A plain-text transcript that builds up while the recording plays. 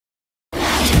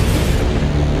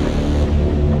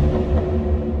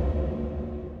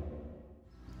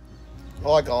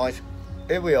Right guys,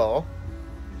 here we are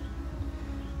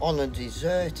on a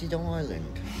deserted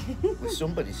island with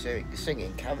somebody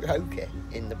singing karaoke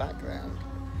in the background,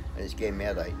 and it's giving me a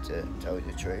headache to tell you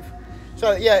the truth.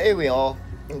 So yeah, here we are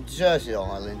on a deserted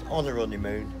island on a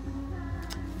honeymoon.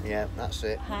 Yeah, that's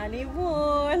it.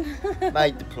 Honeymoon.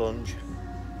 Made the plunge.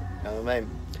 You know what I mean?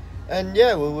 And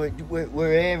yeah,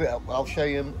 we're here. I'll show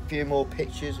you a few more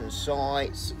pictures and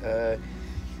sights.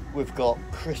 We've got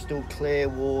crystal clear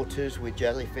waters with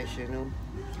jellyfish in them,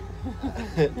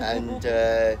 and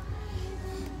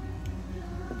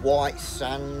white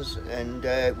sands, and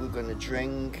we're going to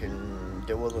drink and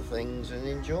do other things and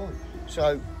enjoy.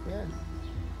 So yeah,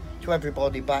 to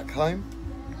everybody back home,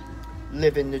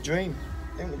 living the dream,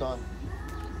 ain't we, darling?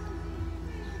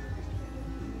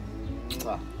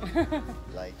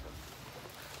 Later.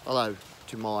 Hello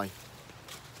to my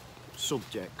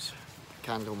subjects,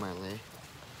 Candleman here.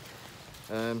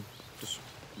 Just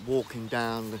walking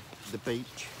down the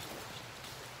beach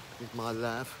with my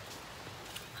love.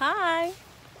 Hi.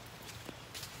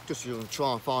 Just going to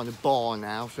try and find a bar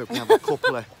now so we can have a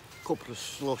couple of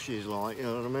slushes, like, you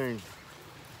know what I mean?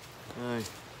 Hey,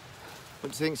 what do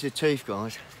you think's your teeth,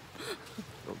 guys?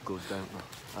 Look good, don't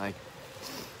they? Hey,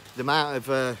 the amount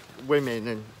of women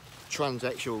and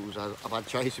transsexuals I've had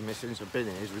chasing me since I've been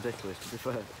here is ridiculous, to be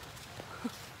fair.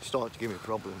 It's starting to give me a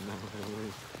problem now.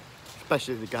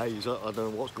 Especially the gays. I don't know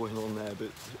what's going on there,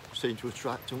 but seem to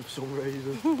attract them for some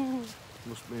reason.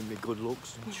 Must mean me good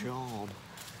looks and charm,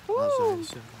 as they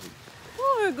say.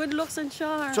 Oh, good looks and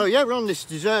charm. So yeah, we're on this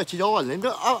deserted island.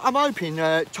 I'm hoping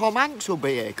Tom Hanks will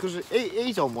be here, because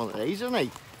he's on one of these, isn't he?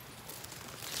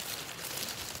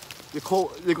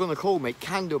 They're going to call me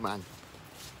Candleman.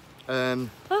 My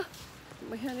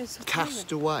hand is so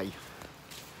Castaway.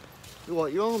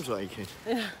 What, your arm's aching?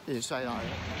 Yeah. You didn't say that.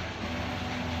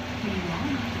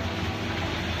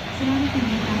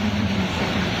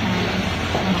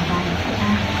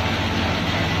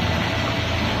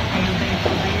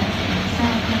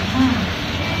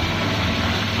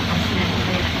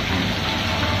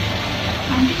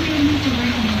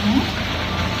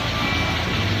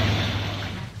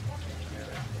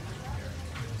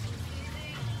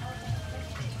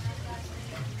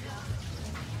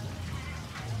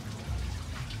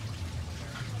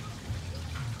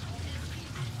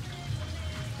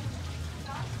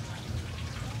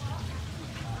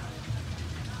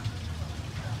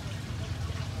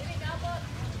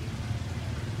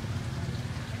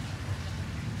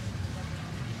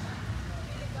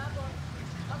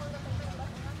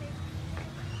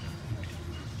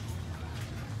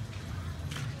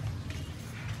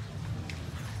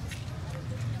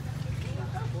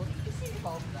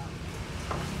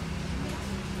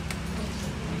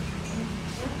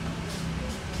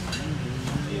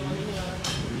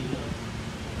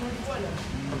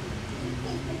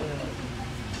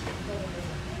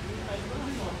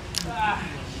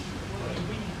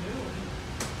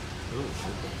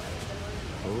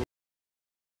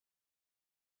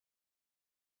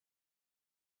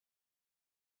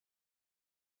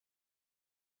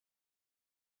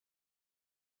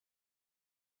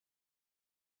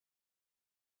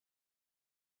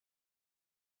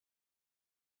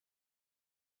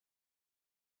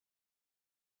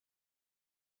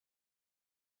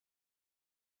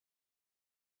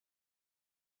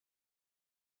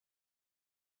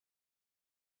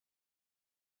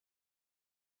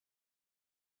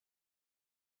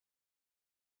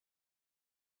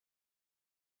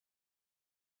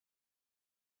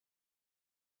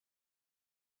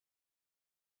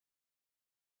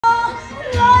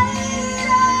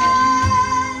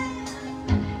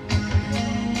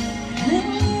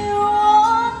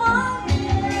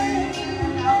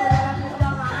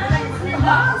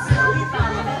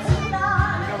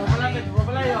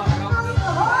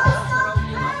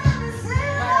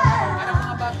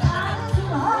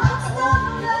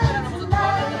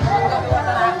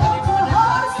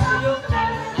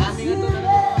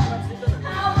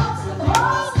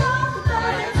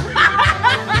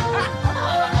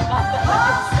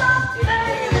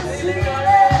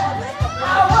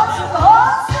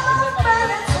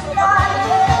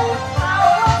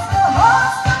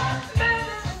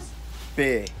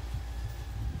 Beer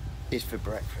is for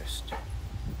breakfast.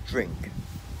 Drink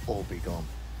or be gone.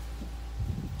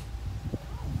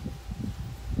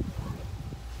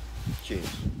 Cheers.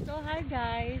 So hi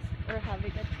guys, we're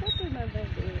having a trip with my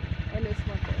baby and it's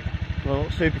my birthday.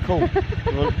 Well, super cool.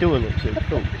 Well, do a look super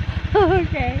cool.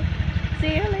 Okay,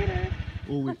 see you later.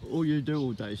 All you do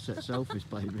all day is set selfies,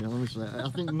 baby, honestly. I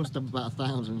think we must have about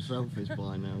 1,000 selfies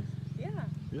by now. Yeah.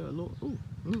 Yeah, look. Oh,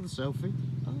 another selfie.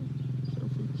 Oh,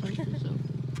 selfie. Selfie.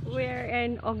 We're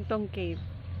in Ogdong Cave.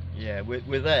 Yeah,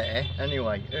 we're there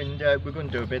anyway, and we're going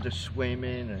to do a bit of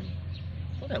swimming and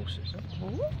what else is there?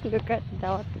 Oh, look at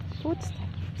that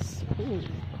footsteps. Ooh.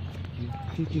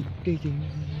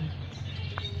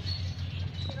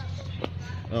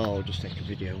 Oh, I'll just take a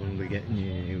video when we get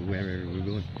near wherever we're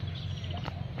going.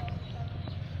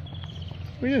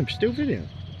 What are you doing? Still video?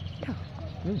 Yeah.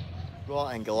 Oh.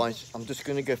 Right then guys, I'm just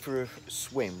going to go for a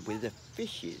swim with the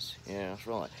fishes. Yeah, that's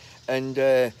right. And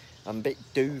I'm a bit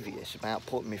dubious about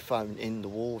putting my phone in the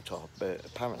water, but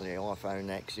apparently iPhone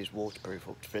X is waterproof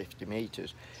up to 50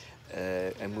 metres.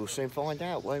 And we'll soon find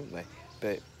out, won't we?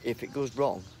 But if it goes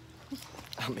wrong,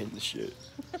 I'm in the shit,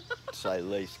 to say the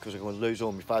least, because I'm going to lose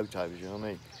all my photos, you know what I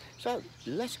mean? So,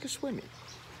 let's go swimming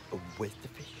with the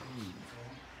fish.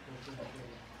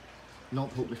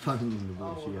 Not put my phone in the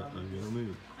water yet, though, you know what I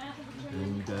mean?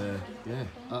 And, yeah,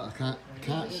 I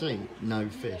can't see no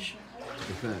fish, to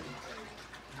be fair.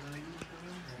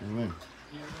 You know what I mean?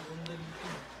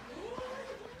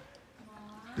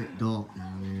 Bit dark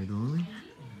down here, darling.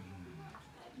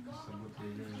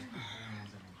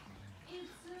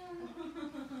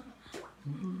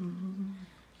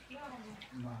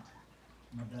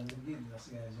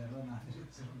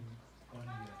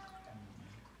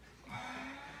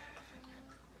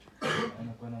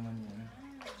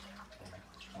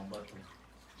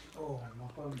 Oh,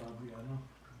 makan babi ano.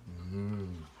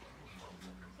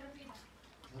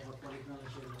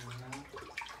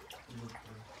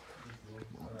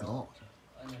 God.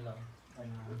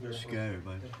 You're scary,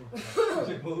 babe.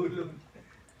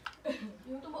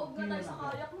 Yung tumaog na tayo sa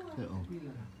kayak mo. Little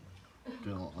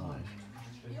dark eyes.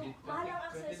 Yung mahalang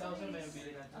accessories.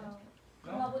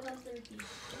 Umabot ng 30.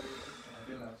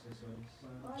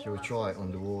 Shall we try it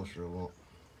underwater or what?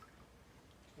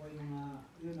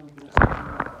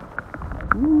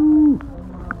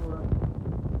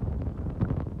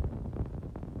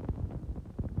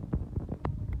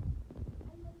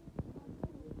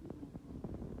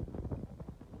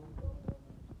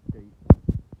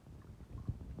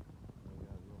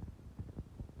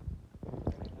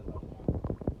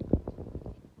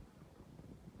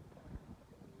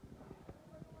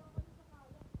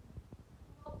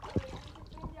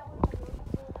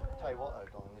 Tell you what though,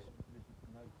 darling, there's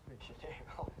no fish in here,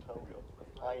 I'll tell you.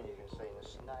 I ain't even seen a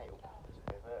snail,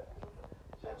 to be fair.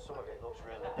 And some of it looks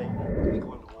really deep. Let's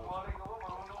go underwater.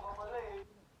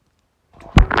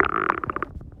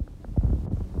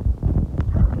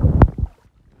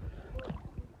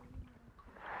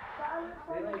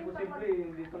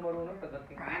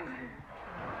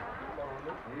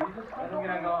 Anong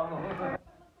ginagawa mo?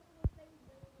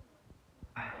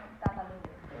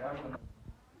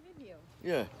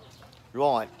 Yeah,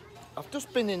 right. I've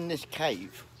just been in this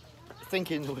cave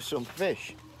thinking there was some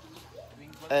fish.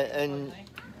 And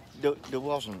there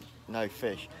wasn't no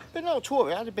fish. But not to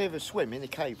worry, I had a bit of a swim in the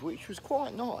cave, which was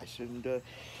quite nice. And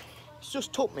it's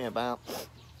just took me about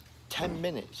 10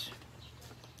 minutes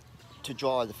to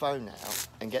dry the phone out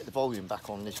and get the volume back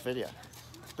on this video.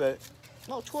 But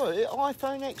not to worry,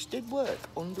 iPhone X did work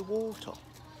underwater,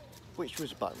 which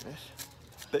was a bonus,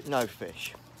 but no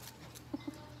fish.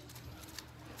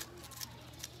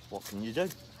 What can you do?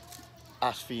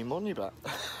 Ask for your money back.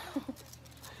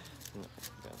 No,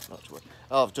 not to worry.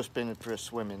 Oh, I've just been for a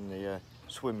swim in the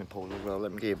swimming pool as well.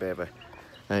 Let me give you a bit of a...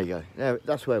 There you go. There,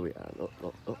 that's where we are. Look,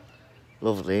 look, look.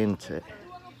 Lovely, isn't it?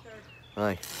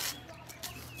 Hey.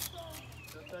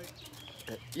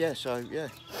 Yeah, so, yeah.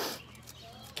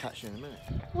 Catch you in a minute.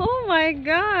 Oh my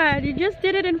god, you just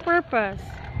did it on purpose.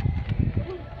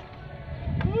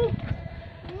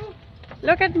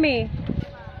 Look at me.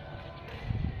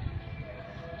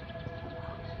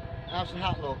 How's the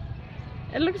hat look?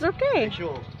 It looks okay. You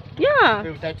sure? Yeah.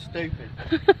 Feels dead stupid.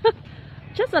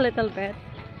 Just a little bit.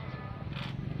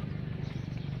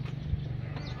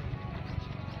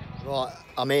 Right,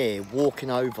 I'm here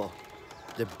walking over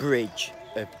the bridge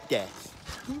of death.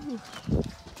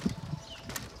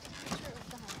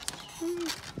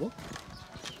 What?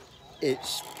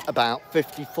 It's about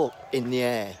 50 foot in the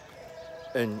air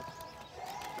and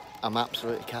I'm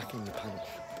absolutely cacking the pants.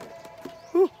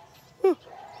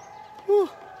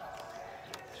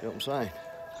 See what I'm saying?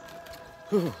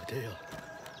 Oh dear.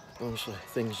 Honestly,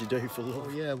 things you do for love.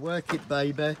 Oh yeah, work it,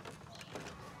 baby.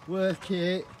 Work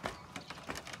it.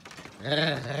 Look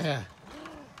at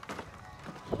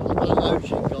the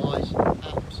ocean, guys.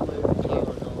 Absolute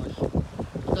paradise.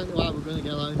 I don't know how we're going to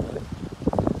get home though.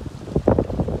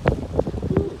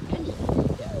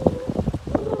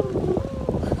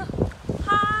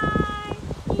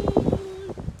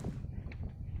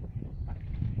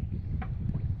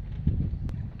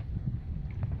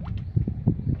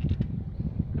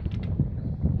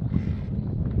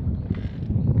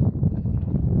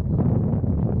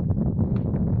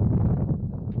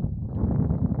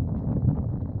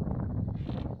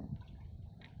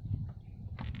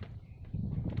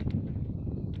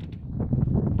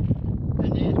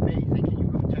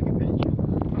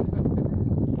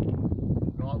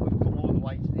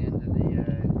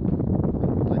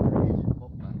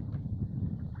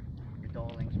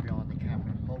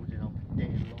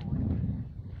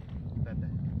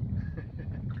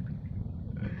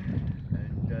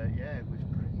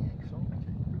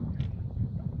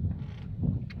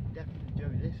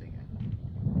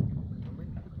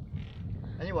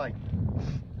 Anyway,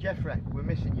 Jeffrey, we're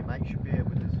missing you, mate. Should be here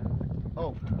with us.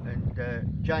 Oh, and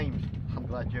James, I'm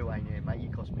glad you ain't here, mate. You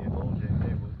cost me a fortune,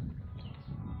 dear boy.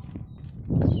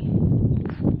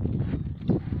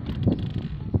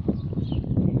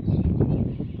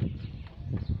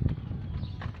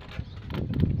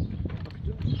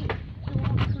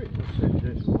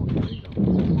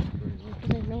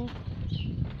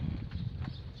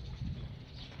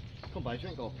 Come on, you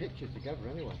ain't got a picture together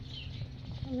anyway.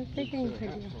 I'm taking a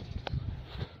video.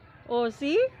 Oh,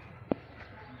 see?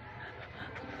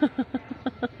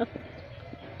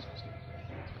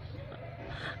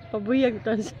 Pabuyag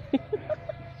to siya.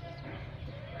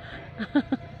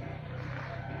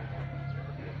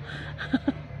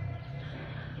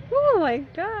 Oh my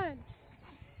God!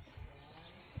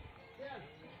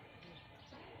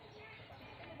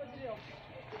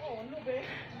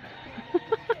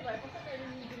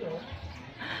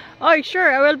 Oh,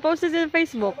 sure. I will post it in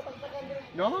Facebook.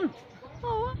 No.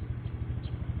 Oh.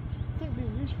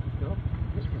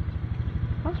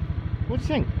 Huh? What do you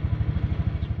think?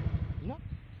 No.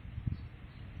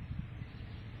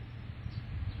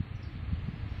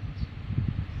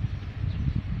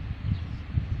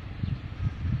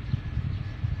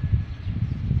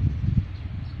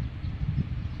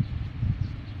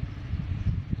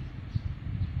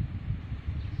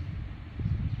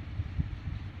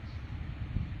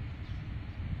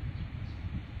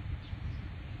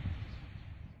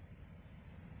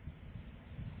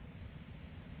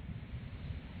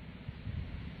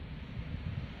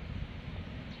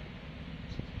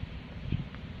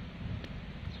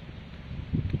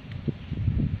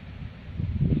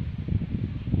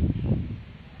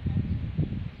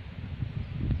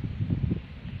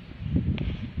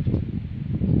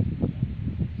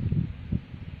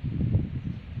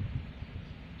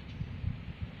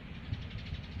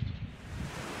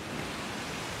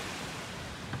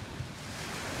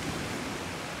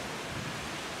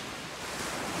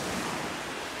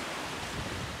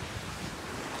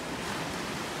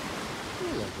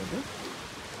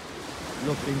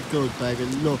 Looking good, baby,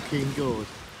 looking good.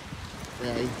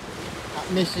 Yeah. That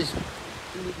Mrs.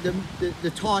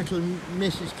 The title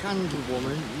Mrs.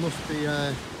 Candlewoman must be,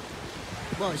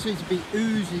 well, it seems to be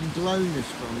oozing glowness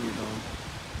from you, Don.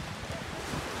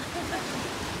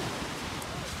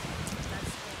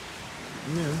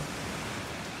 Yeah.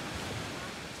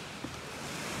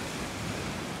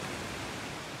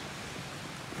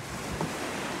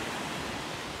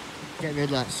 Get rid of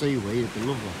that seaweed, it'd be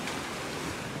lovely.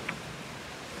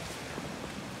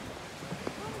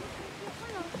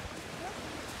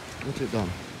 What's it done?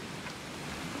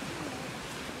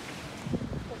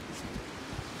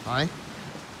 Aye? Can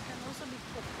also be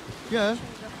cooked. Yeah, you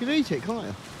can eat it, can't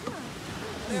you?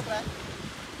 Yeah.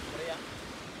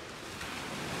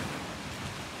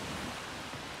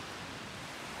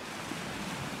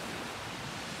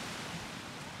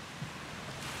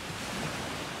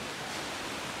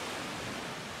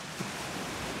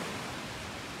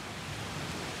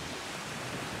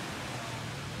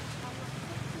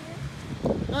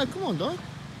 No, come on, Don.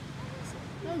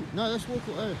 No, let's walk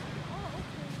up there.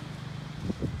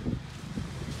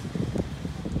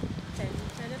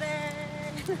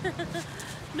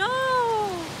 No!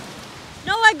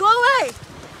 No, I go away!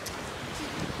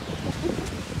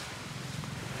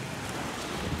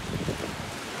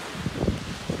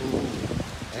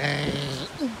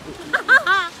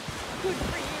 Good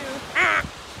for you. Ah.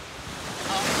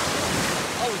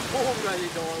 I was born ready,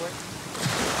 darling.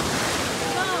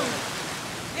 No!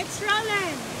 It's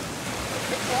rolling!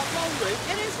 It's what, rolling?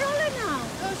 It is rolling now!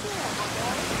 That's all right, my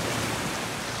darling.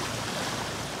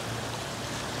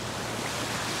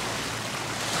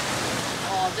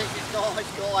 Oh, this is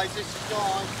nice, guys, this is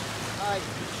nice. Hey.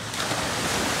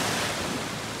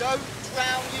 Don't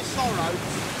drown your sorrows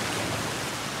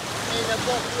in a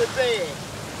bottle of beer.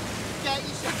 Get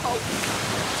yourself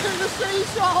to the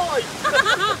seaside!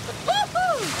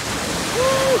 Woohoo!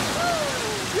 Woo!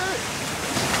 Yeah.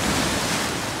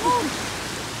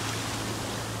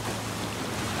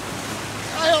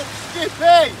 Hey up,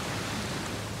 Skippy!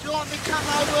 Do you like me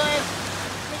camo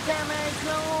me camo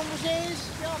clothes is? Do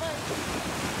you know what I mean?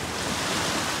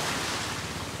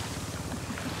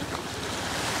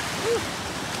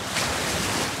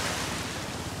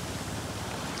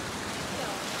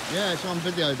 Yeah, it's on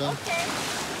video, though. Okay,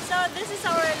 so this is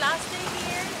our last day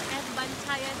here at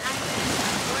Bantayan Island.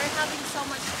 We're having so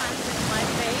much fun with my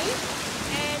babe,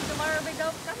 and tomorrow we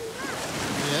go from there.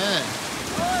 Yeah.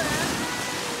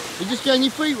 Alright. You're just getting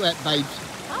your feet wet, babes.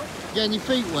 Huh? Getting your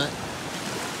feet wet.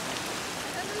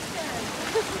 I understand.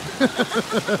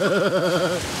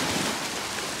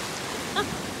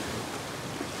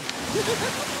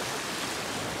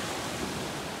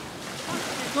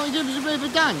 Can't you give us a bit of a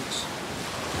dance?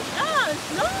 No,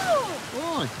 no!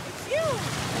 Why? It's you!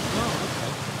 Oh,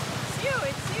 It's you,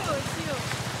 it's you, it's you.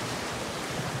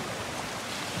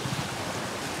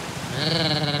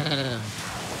 okay.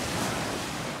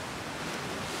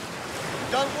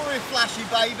 Don't worry, Flashy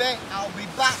baby, I'll be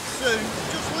back soon.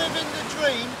 Just living the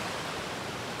dream,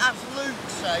 as Luke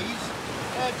says.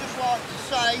 Just like to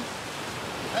say,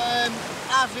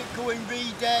 how's it going,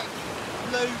 V-Deck,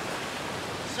 Luke,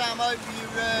 Sam, hope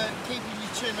you're keeping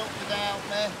your chin up without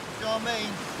me. Do you know what I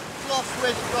mean? Lost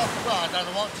with Rock, well, I don't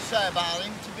know what to say about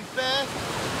him, to be fair.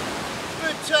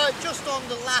 But just on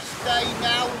the last day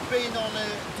now, we've been on a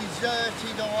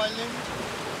deserted island.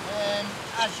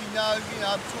 As you know,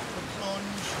 took the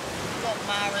plunge, got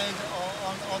married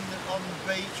on the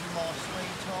beach with my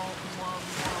sweetheart.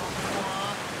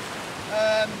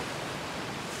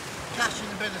 Catching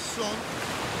a bit of sun,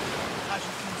 as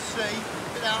you can see.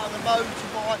 Been out on the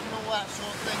motorbike and all that sort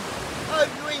of thing.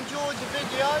 Hope you enjoyed the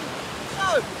video.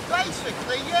 So,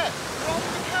 basically, yeah, we're on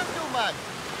the Candleman.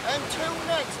 Until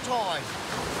next time,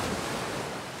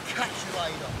 catch you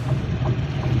later.